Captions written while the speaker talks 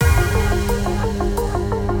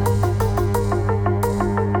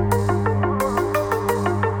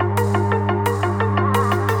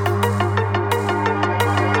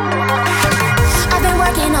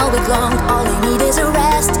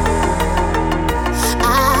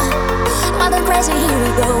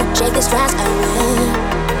grow, shake the stress away.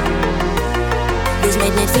 This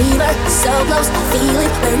midnight fever is so close, I feel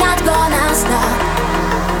it, we're not gonna stop.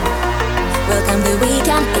 Welcome the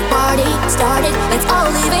weekend, the party started, let's all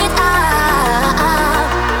live it up.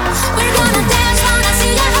 We're gonna dance, wanna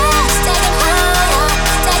see your hands, take it higher,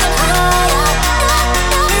 take it higher.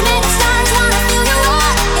 We're made of stars, wanna feel your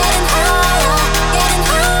heart, getting higher, getting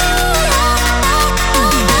higher.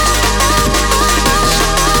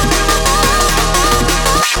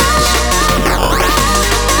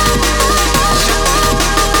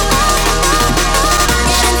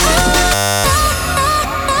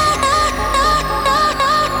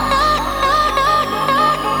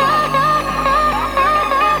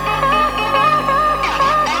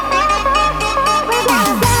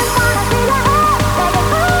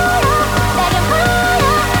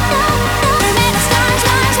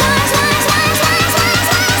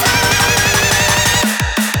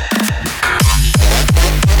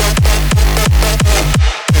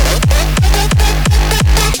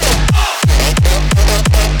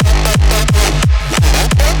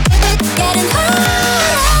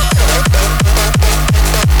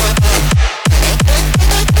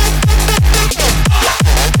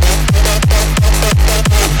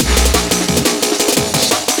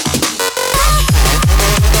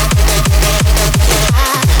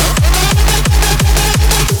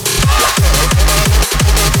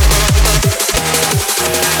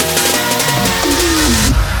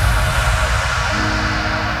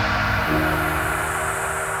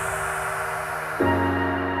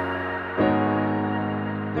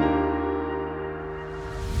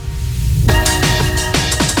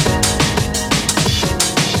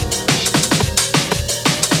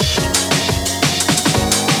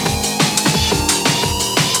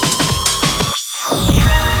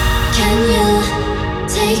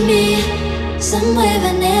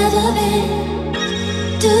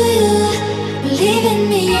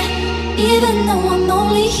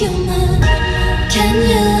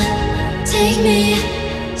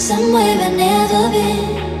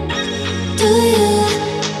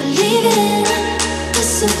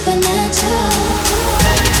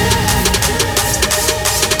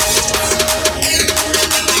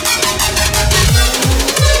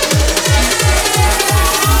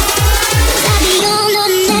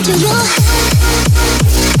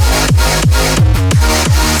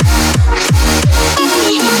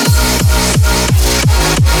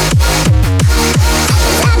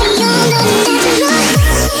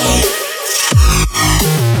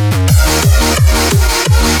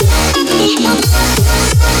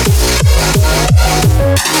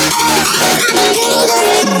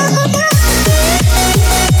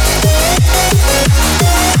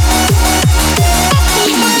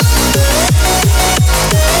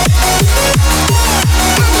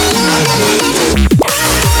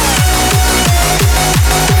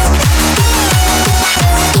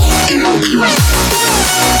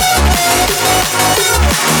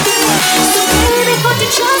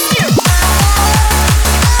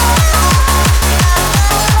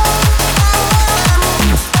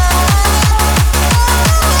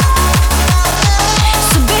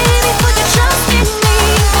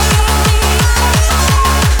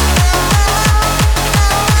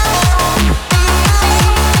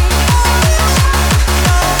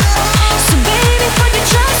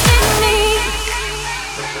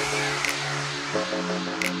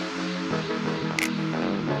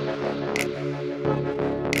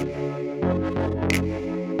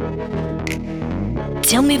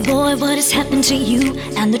 Tell me, boy, what has happened to you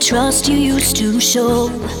and the trust you used to show?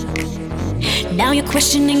 Now you're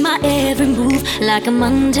questioning my every move like I'm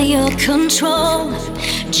under your control.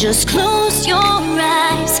 Just close your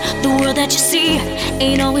eyes, the world that you see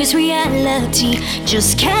ain't always reality.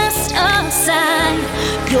 Just cast aside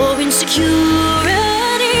your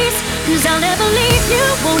insecurities, 'cause I'll never leave you,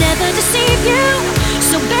 won't ever deceive you.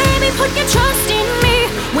 So baby, put your trust in me.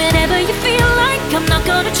 Whenever you feel like I'm not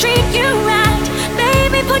gonna treat you right,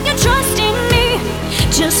 baby, put your trust in me.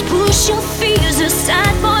 Just push your fears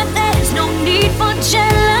aside, boy, there's no need for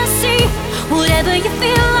jealousy. Whatever you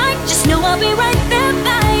feel like, just know I'll be right there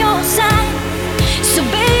by your side. So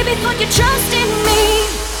baby, put your trust in me.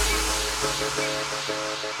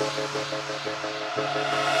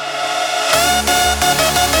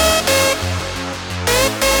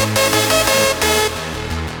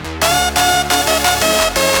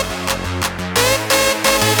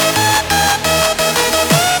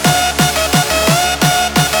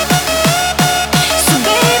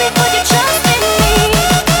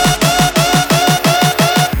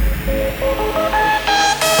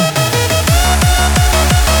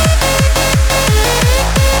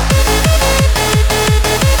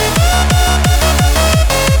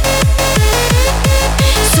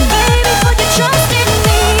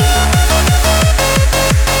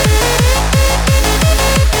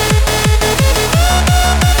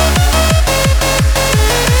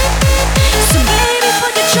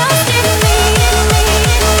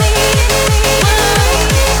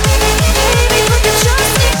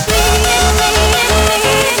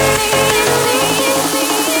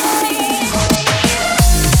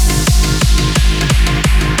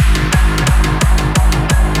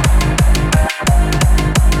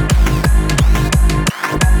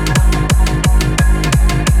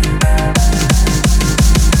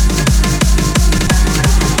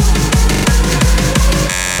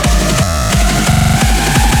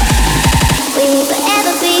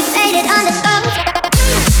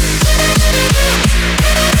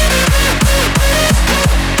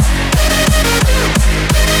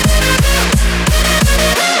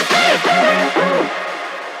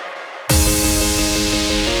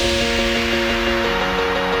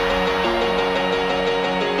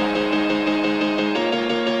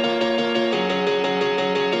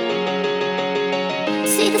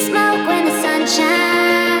 See the smoke when the sun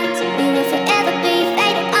shines. We will forever be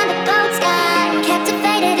faded on the cold sky,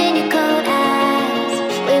 captivated in your cold eyes.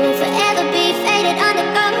 We will forever be faded on the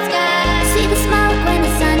cold sky. See the smoke when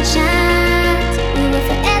the sun shines. We will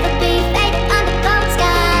forever be faded on the cold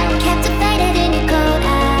sky, captivated in your cold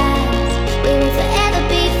eyes. We will forever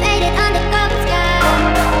be faded on the cold sky.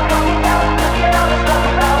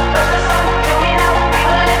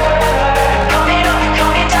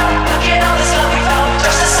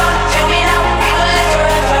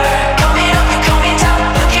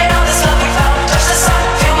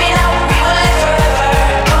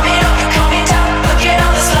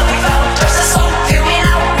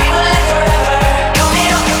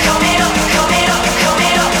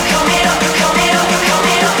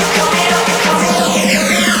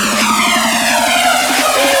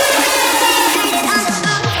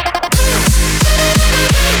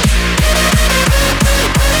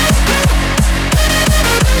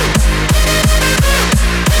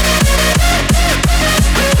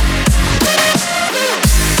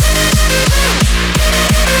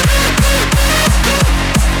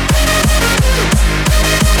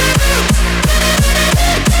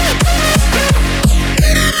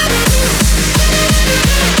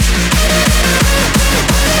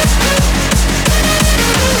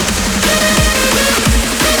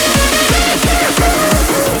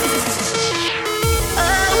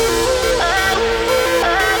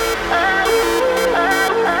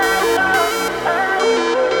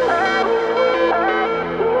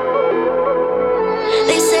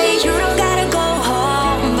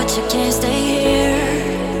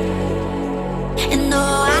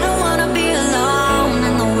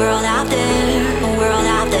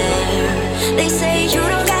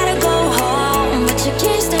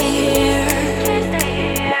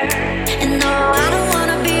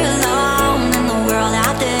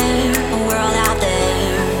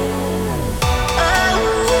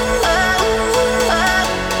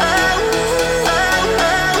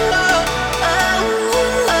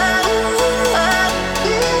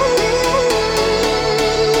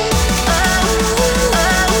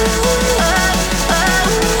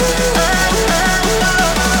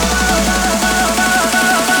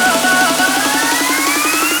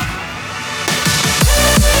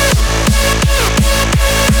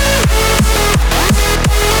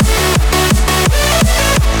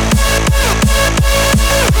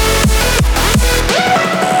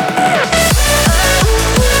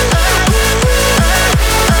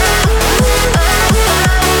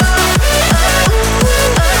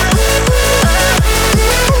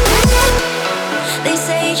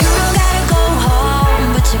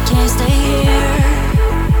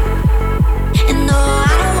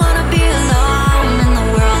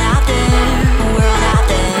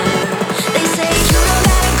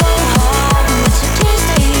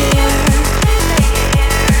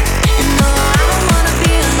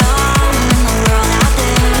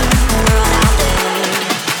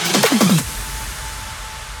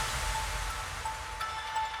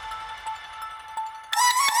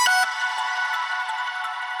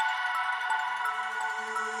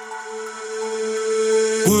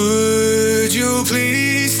 Would you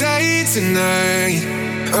please stay tonight?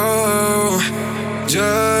 Oh,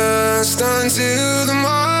 just until the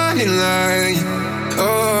morning light.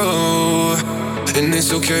 Oh, and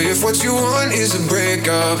it's okay if what you want is a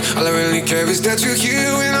breakup. All I really care is that you're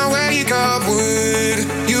here when I wake up.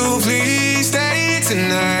 Would you please stay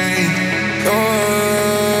tonight?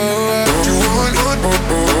 Oh, don't you want, don't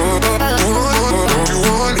you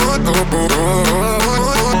want,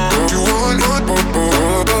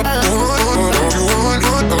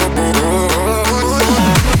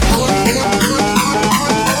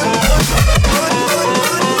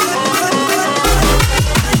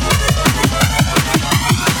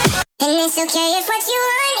 and it's okay if what you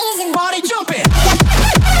want isn't Body jumping.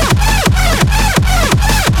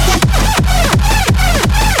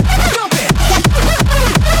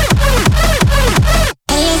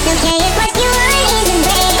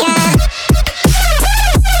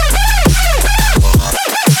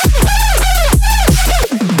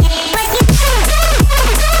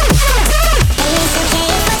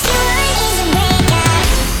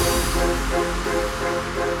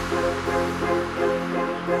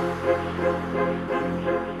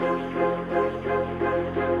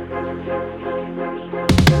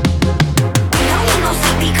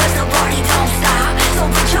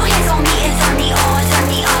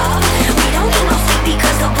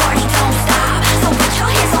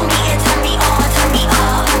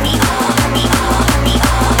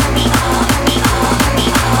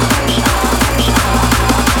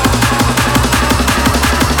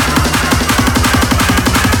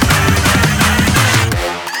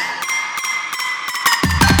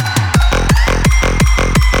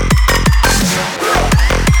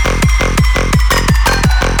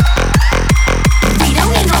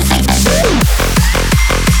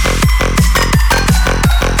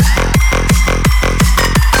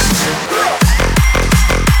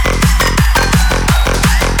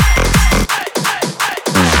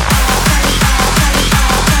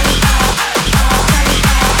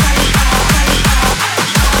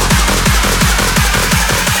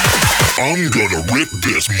 I'm gonna rip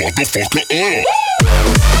this motherfucker up.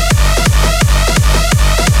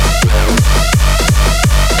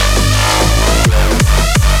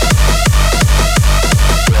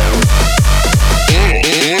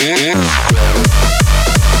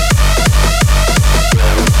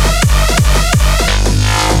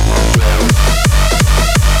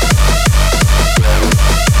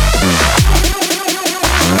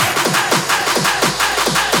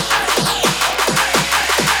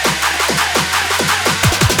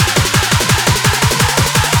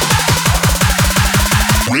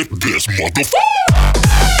 This motherfucker.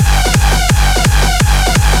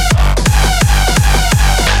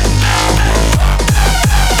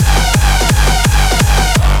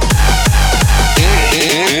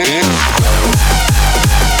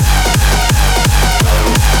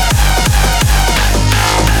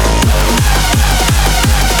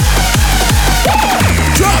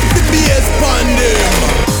 Drop the BS funding.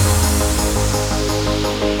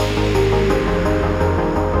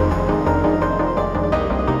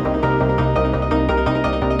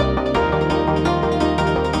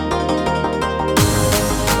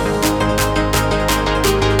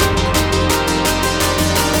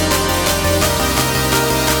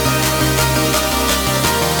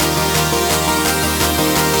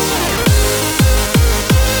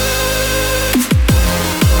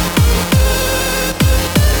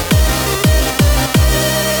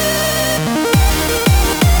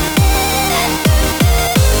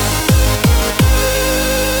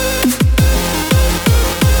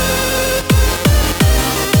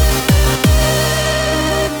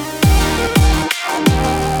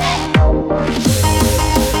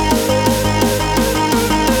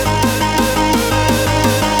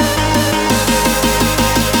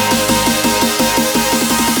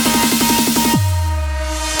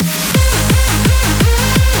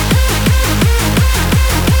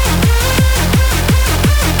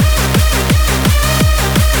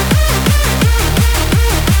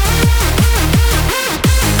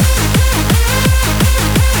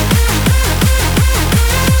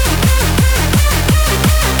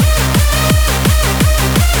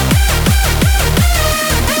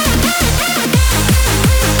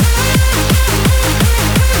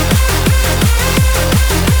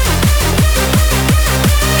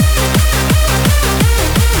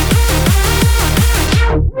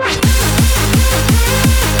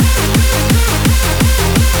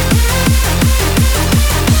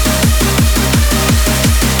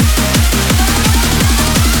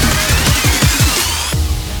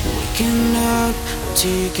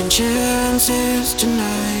 Taking chances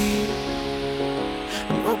tonight.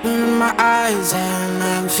 I'm opening my eyes and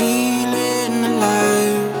I'm feeling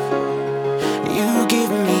alive. You give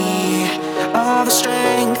me all the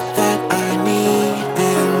strength that I need,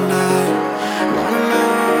 and I wanna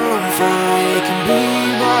know if I can be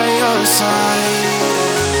by your side.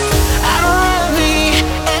 I don't wanna be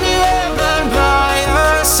anywhere but by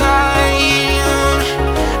your side.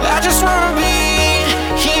 I just wanna be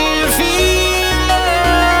here feeling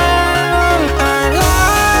alive.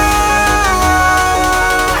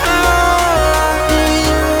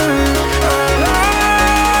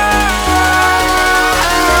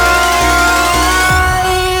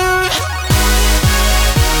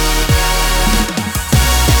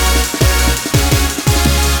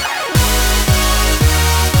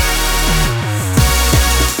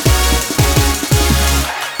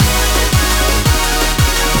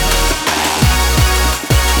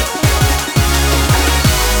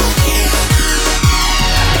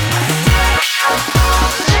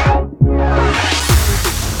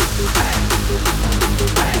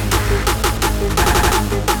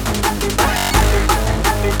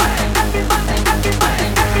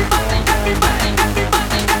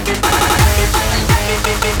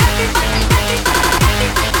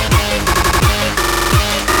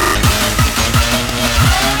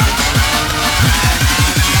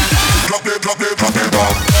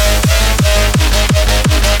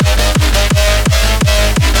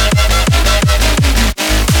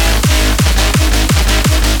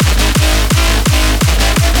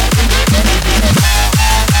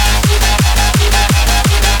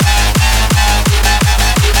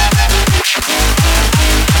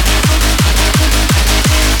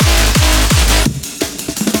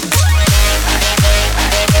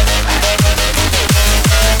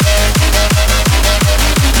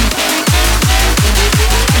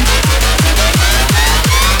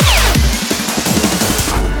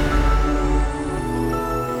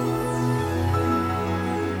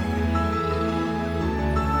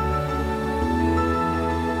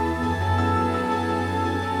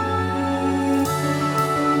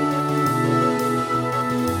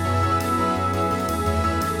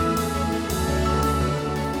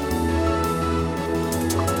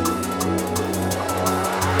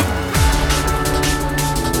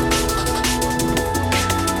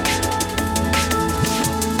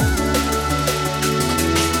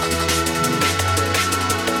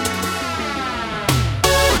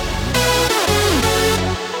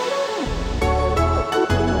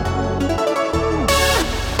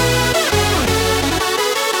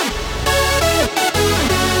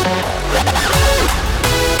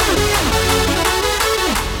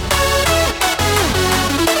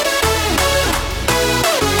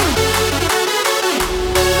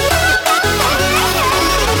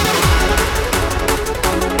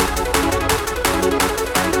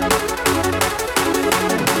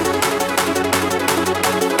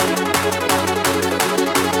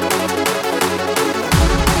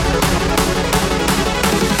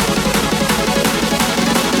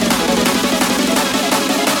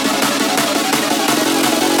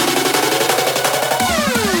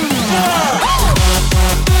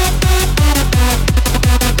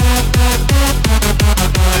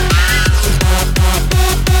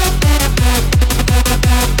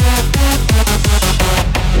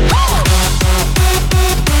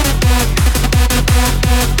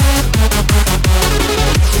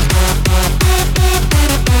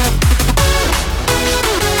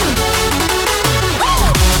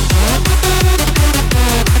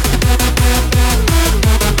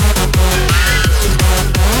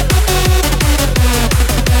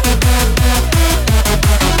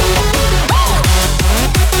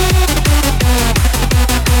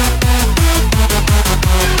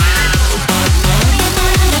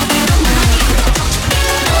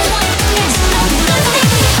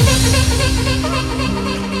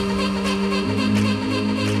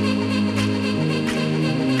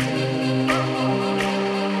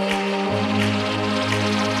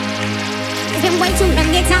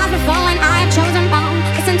 many times before when I have chosen wrong.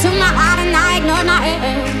 Listen to my heart and I ignored my ear.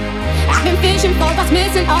 I've been fishing for what's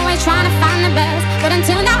missing, always trying to find the best, but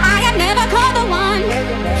until now I have never called the one.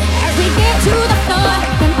 As we get to the floor,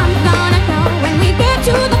 then I'm gonna know. When we get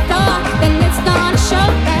to the floor, then it's gonna show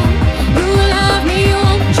that you love me,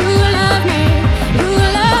 won't you love me, you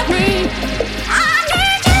love me. I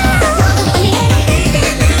need you.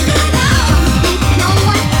 No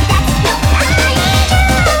one that's no, I need you.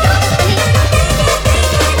 No one that's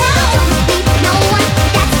no,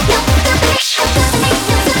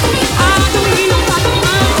 I don't need nobody.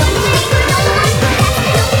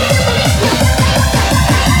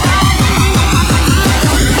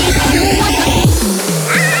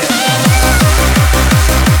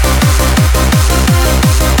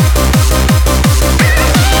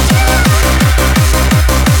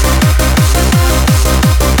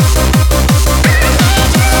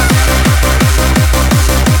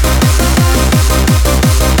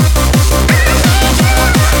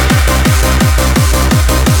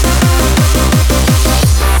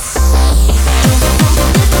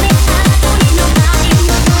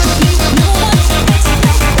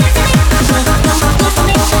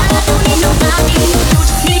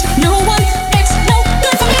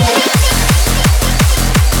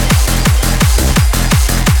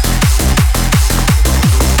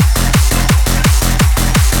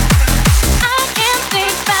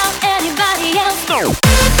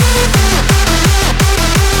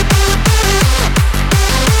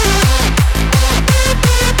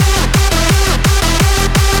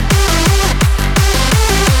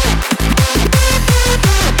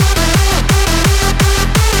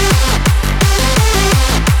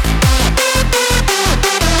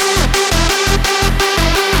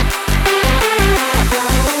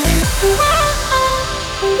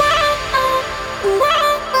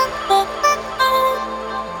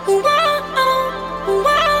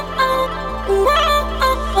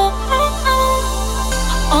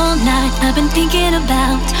 I've been thinking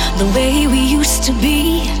about the way we used to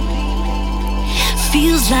be.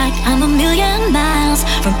 Feels like I'm a million miles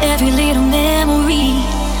from every little memory.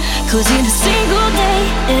 Cause in a single day,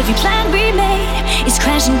 every plan we made is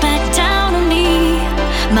crashing back down on me.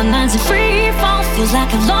 My mind's in free fall, feels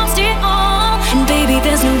like I've lost it all. And baby,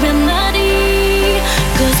 there's no remedy.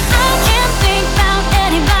 Cause I can't think about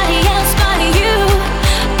anybody else but you,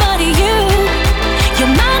 but you.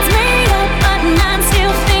 Your mind's made up, but I'm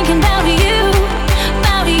still thinking about you,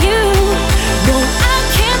 about you. No, I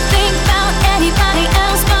can't think about anybody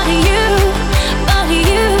else but you, but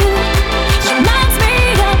you. Your mind's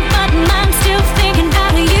made up, but I'm still thinking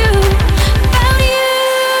about you, about you.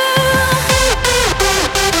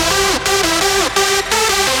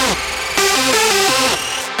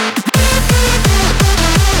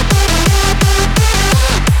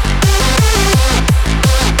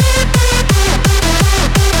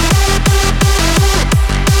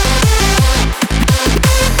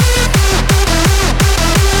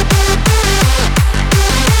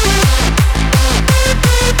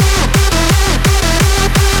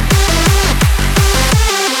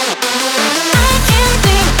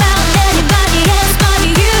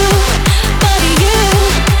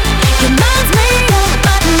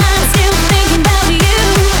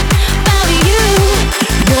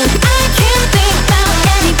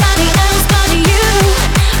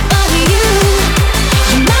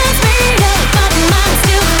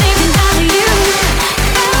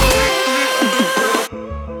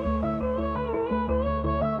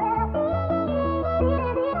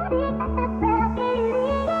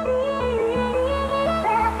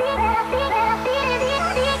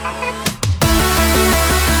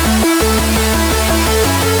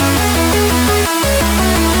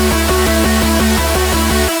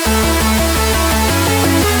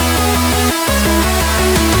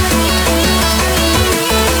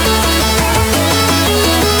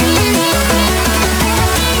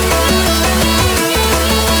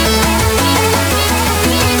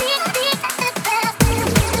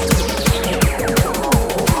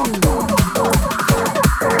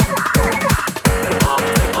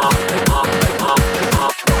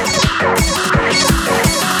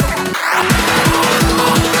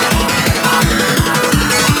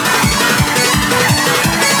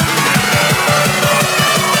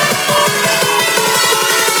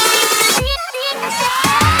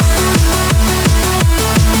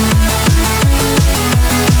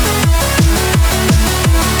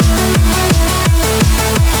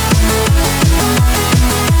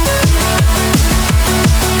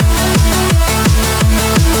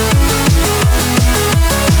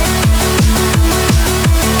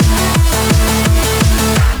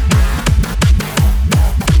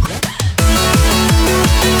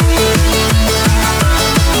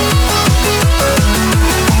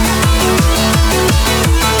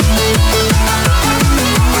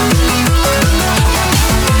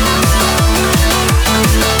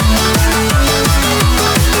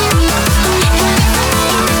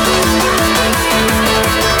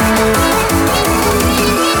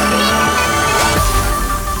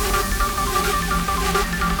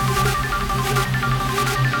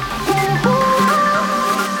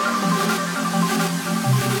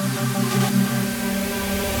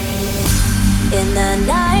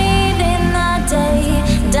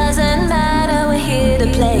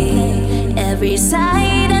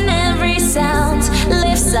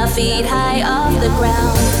 feet high off the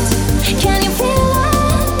ground. Can you feel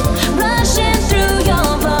it rushing through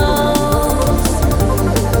your bones?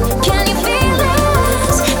 Can you feel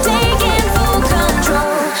it taking full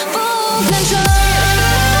control? Full control.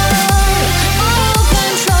 Full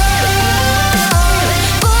control.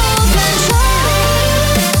 Full control.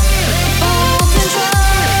 Full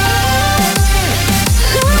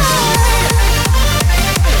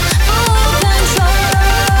control.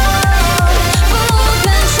 Full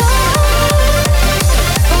control.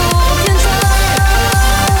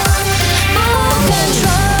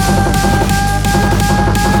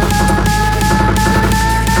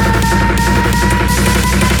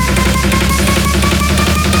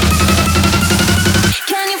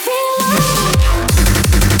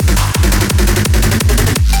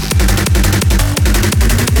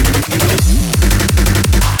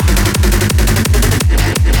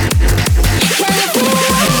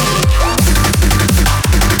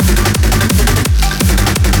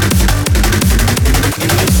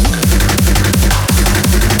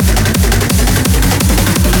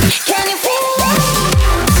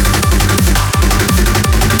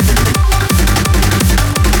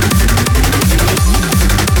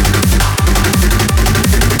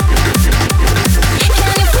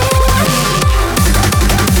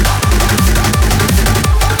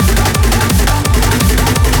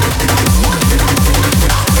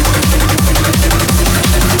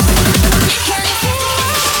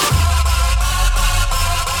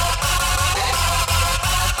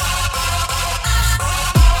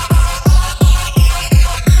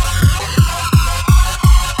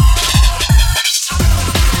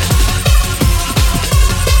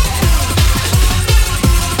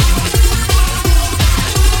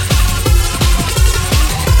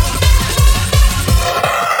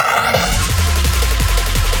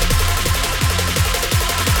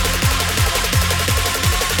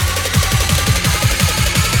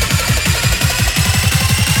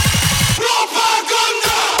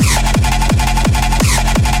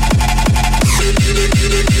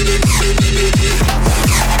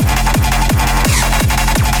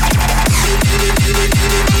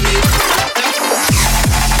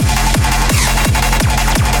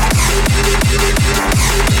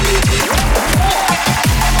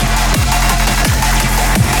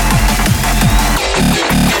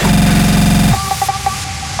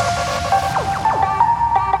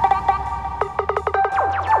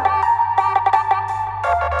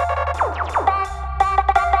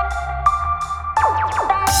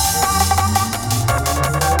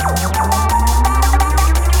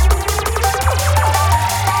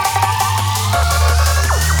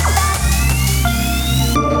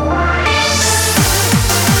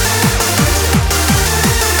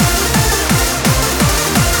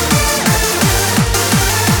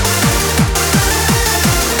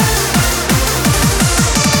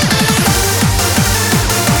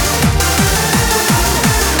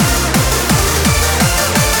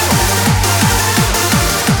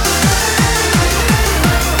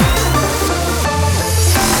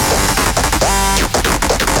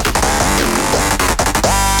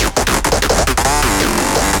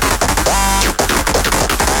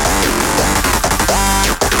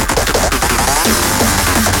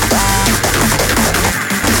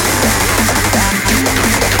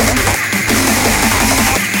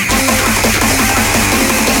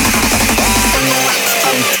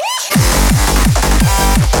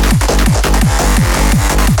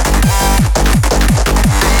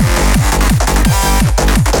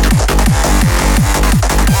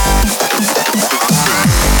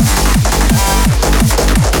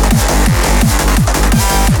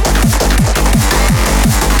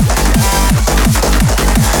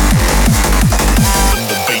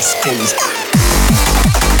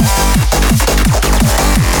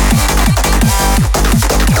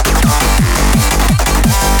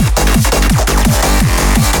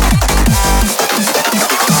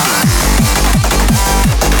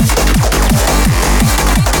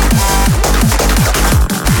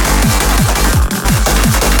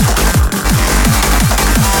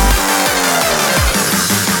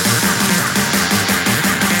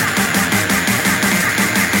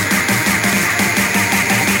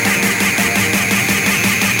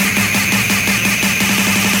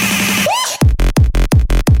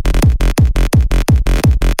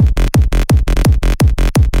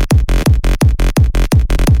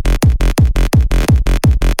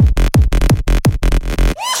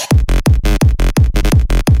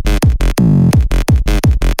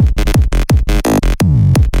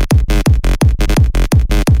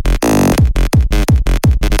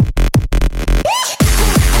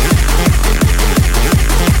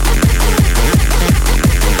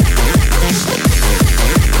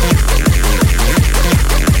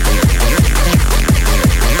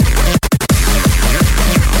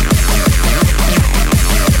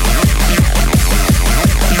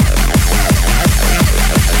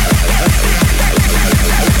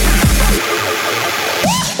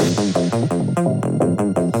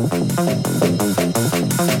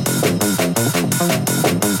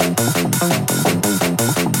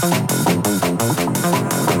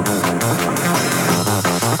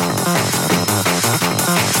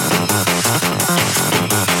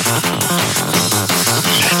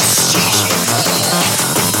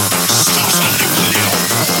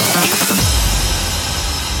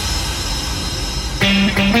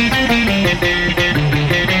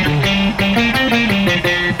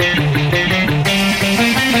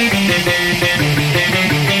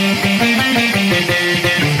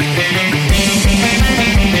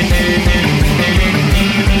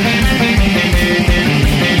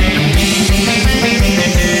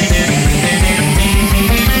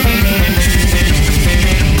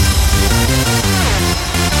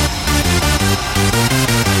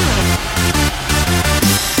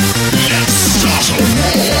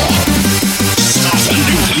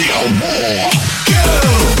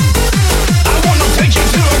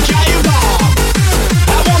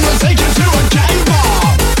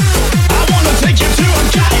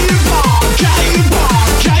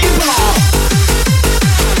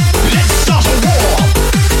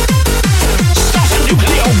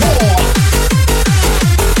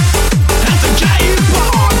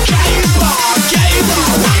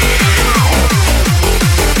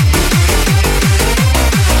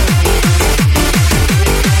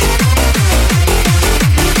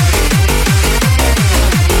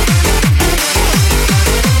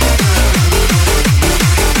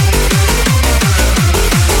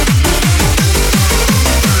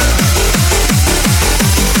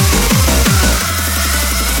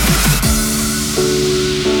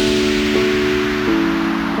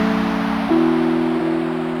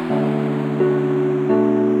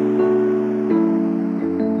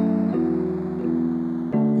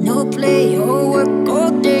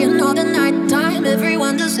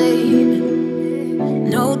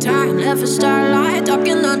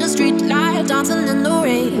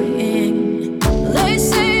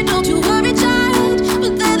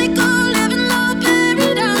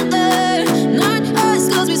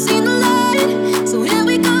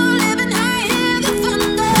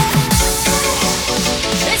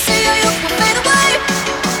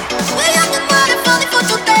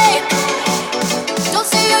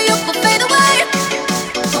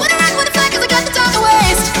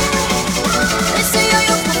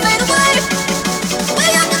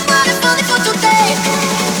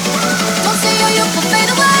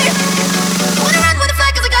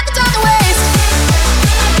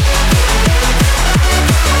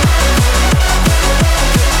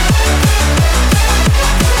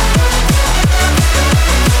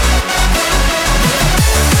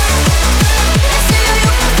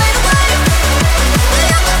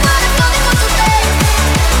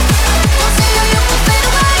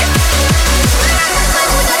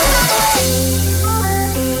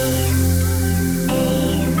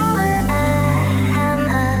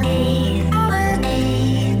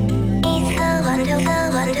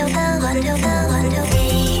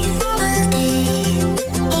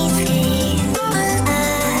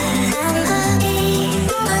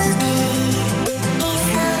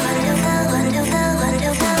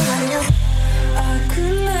 I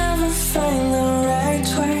could never find